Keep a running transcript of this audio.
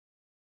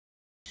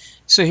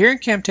So here in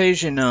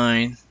Camtasia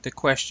 9, the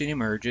question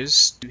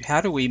emerges,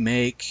 how do we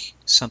make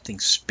something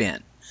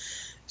spin?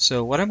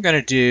 So what I'm going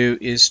to do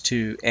is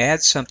to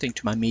add something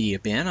to my media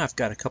bin. I've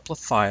got a couple of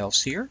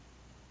files here.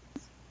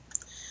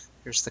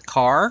 There's the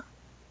car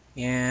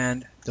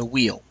and the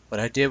wheel.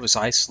 What I did was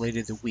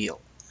isolated the wheel.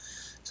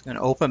 So I'm going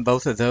to open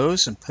both of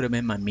those and put them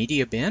in my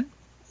media bin.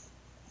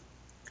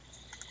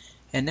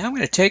 And now I'm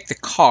going to take the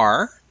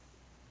car.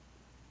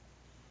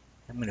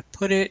 I'm going to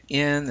put it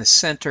in the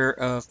center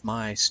of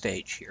my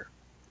stage here.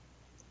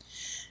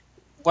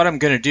 What I'm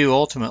going to do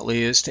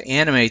ultimately is to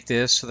animate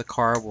this so the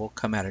car will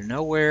come out of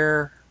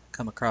nowhere,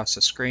 come across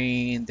the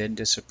screen, then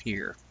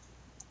disappear.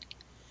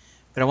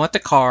 But I want the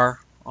car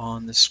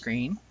on the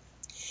screen.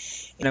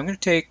 And I'm going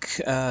to take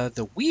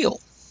the wheel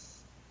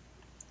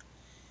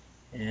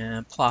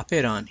and plop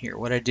it on here.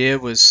 What I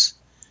did was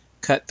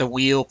cut the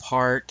wheel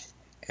part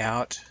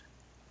out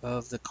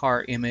of the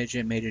car image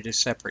and made it a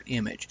separate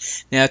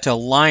image. Now to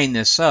line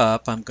this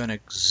up, I'm going to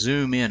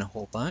zoom in a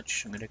whole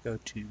bunch. I'm going to go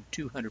to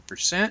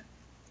 200%.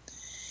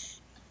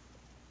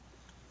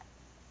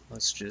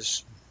 Let's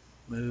just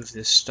move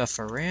this stuff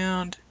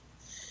around.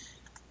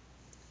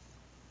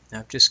 Now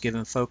I've just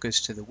given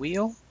focus to the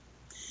wheel,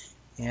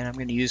 and I'm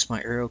going to use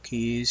my arrow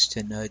keys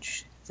to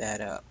nudge that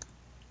up.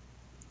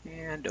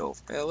 And oh,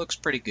 that looks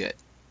pretty good.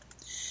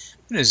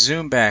 I'm going to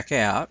zoom back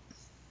out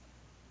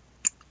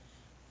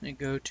and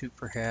go to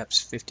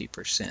perhaps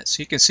 50%.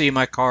 So you can see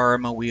my car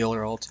and my wheel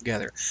are all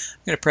together.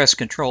 I'm going to press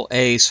Control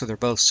A so they're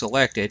both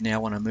selected.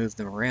 Now when I move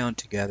them around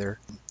together,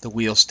 the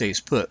wheel stays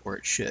put where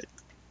it should.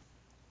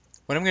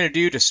 What I'm going to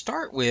do to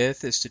start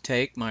with is to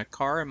take my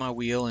car and my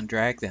wheel and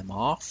drag them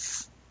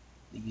off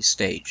the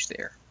stage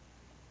there.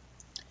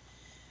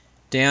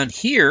 Down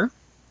here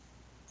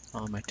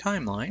on my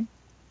timeline,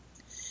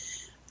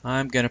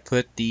 I'm going to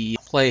put the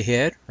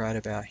playhead right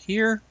about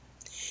here.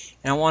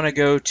 And I want to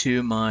go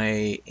to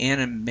my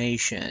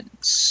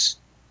animations.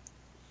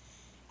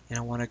 And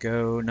I want to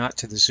go not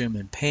to the zoom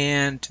and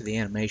pan, to the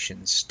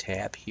animations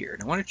tab here.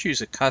 And I want to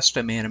choose a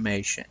custom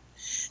animation.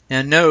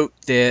 Now note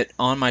that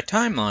on my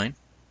timeline,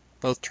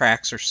 both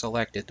tracks are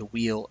selected, the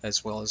wheel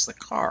as well as the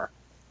car.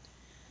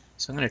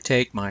 So I'm going to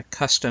take my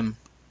custom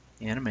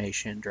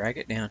animation, drag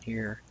it down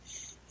here,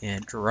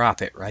 and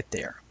drop it right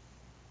there.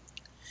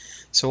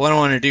 So what I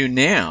want to do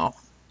now,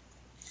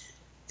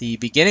 the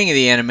beginning of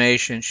the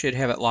animation should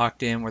have it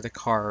locked in where the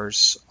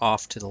car's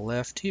off to the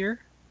left here.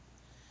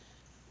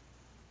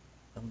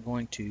 I'm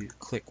going to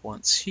click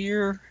once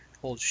here,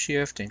 hold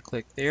shift and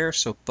click there,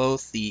 so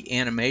both the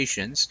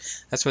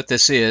animations, that's what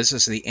this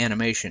is the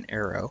animation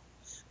arrow.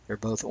 They're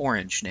both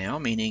orange now,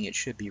 meaning it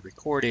should be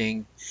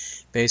recording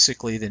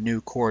basically the new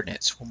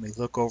coordinates. When we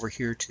look over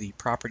here to the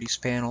properties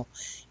panel,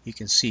 you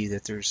can see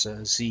that there's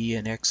a Z,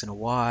 an X, and a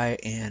Y,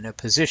 and a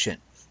position.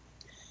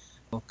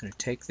 I'm going to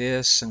take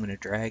this, I'm going to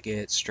drag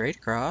it straight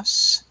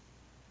across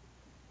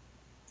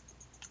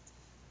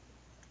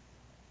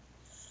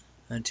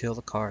until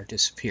the car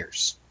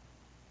disappears.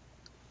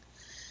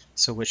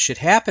 So what should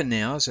happen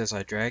now is as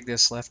I drag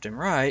this left and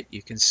right,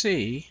 you can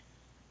see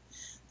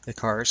the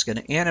car is going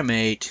to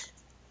animate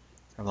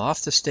from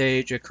off the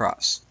stage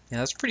across. Now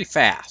that's pretty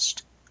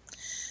fast.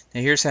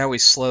 Now here's how we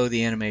slow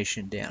the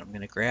animation down. I'm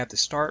going to grab the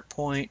start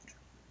point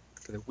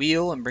for the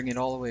wheel and bring it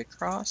all the way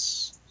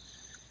across.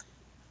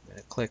 I'm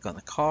going to click on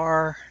the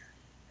car,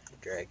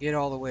 drag it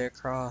all the way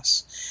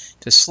across.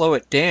 To slow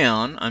it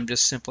down, I'm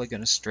just simply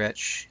going to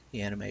stretch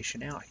the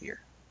animation out here.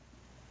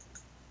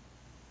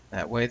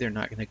 That way they're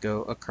not going to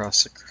go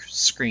across the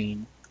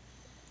screen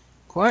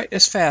quite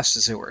as fast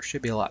as they were.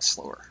 Should be a lot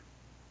slower.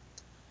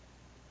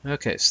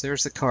 Okay, so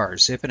there's the car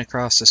zipping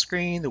across the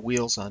screen, the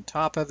wheels on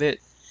top of it.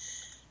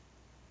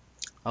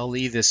 I'll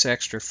leave this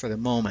extra for the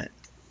moment.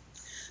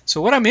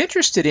 So what I'm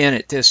interested in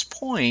at this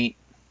point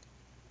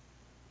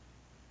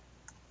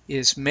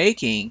is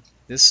making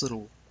this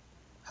little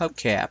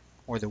hubcap,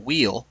 or the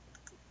wheel,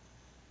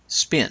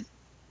 spin.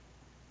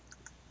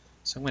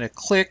 So I'm going to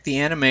click the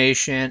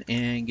animation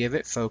and give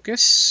it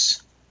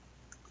focus.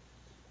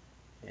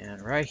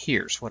 And right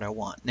here's what I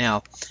want.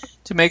 Now,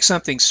 to make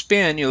something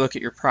spin, you look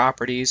at your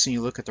properties and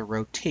you look at the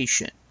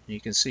rotation. You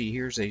can see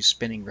here's a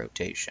spinning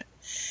rotation.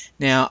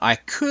 Now, I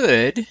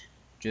could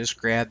just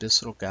grab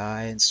this little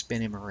guy and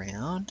spin him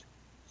around.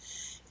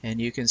 And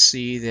you can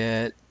see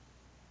that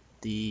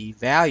the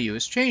value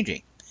is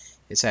changing.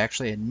 It's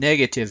actually a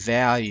negative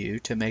value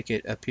to make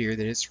it appear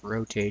that it's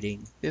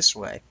rotating this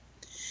way.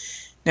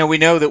 Now we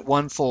know that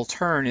one full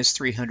turn is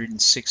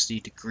 360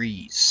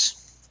 degrees.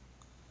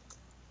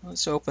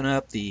 Let's open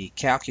up the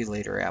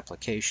calculator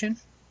application.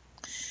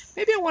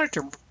 Maybe I want it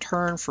to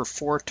turn for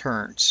 4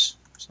 turns.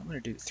 So I'm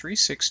going to do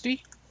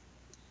 360.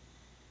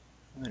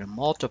 I'm going to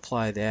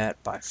multiply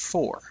that by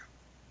 4.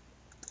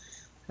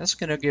 That's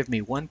going to give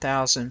me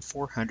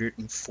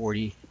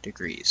 1,440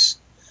 degrees.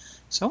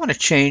 So I want to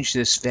change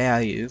this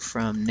value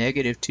from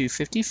negative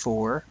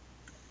 254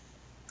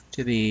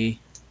 to be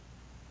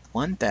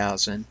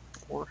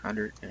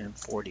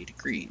 1,440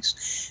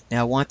 degrees.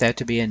 Now I want that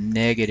to be a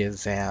negative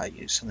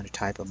value, so I'm going to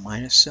type a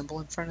minus symbol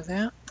in front of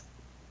that.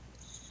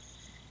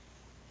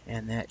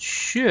 And that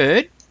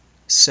should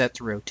set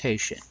the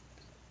rotation.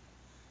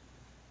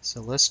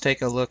 So let's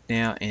take a look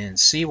now and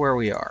see where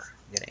we are.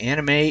 I'm going to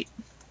animate,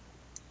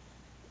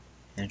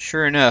 and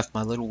sure enough,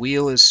 my little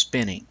wheel is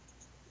spinning.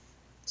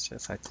 So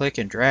if I click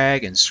and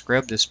drag and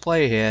scrub this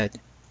playhead,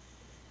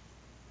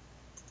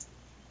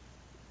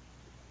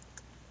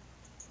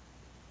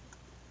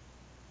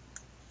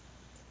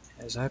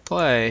 as I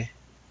play,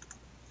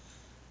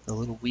 the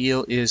little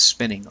wheel is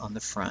spinning on the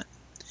front.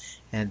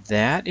 And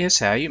that is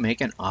how you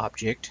make an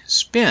object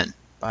spin,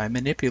 by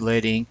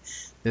manipulating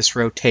this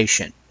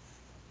rotation.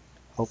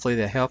 Hopefully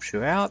that helps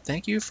you out.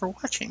 Thank you for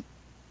watching.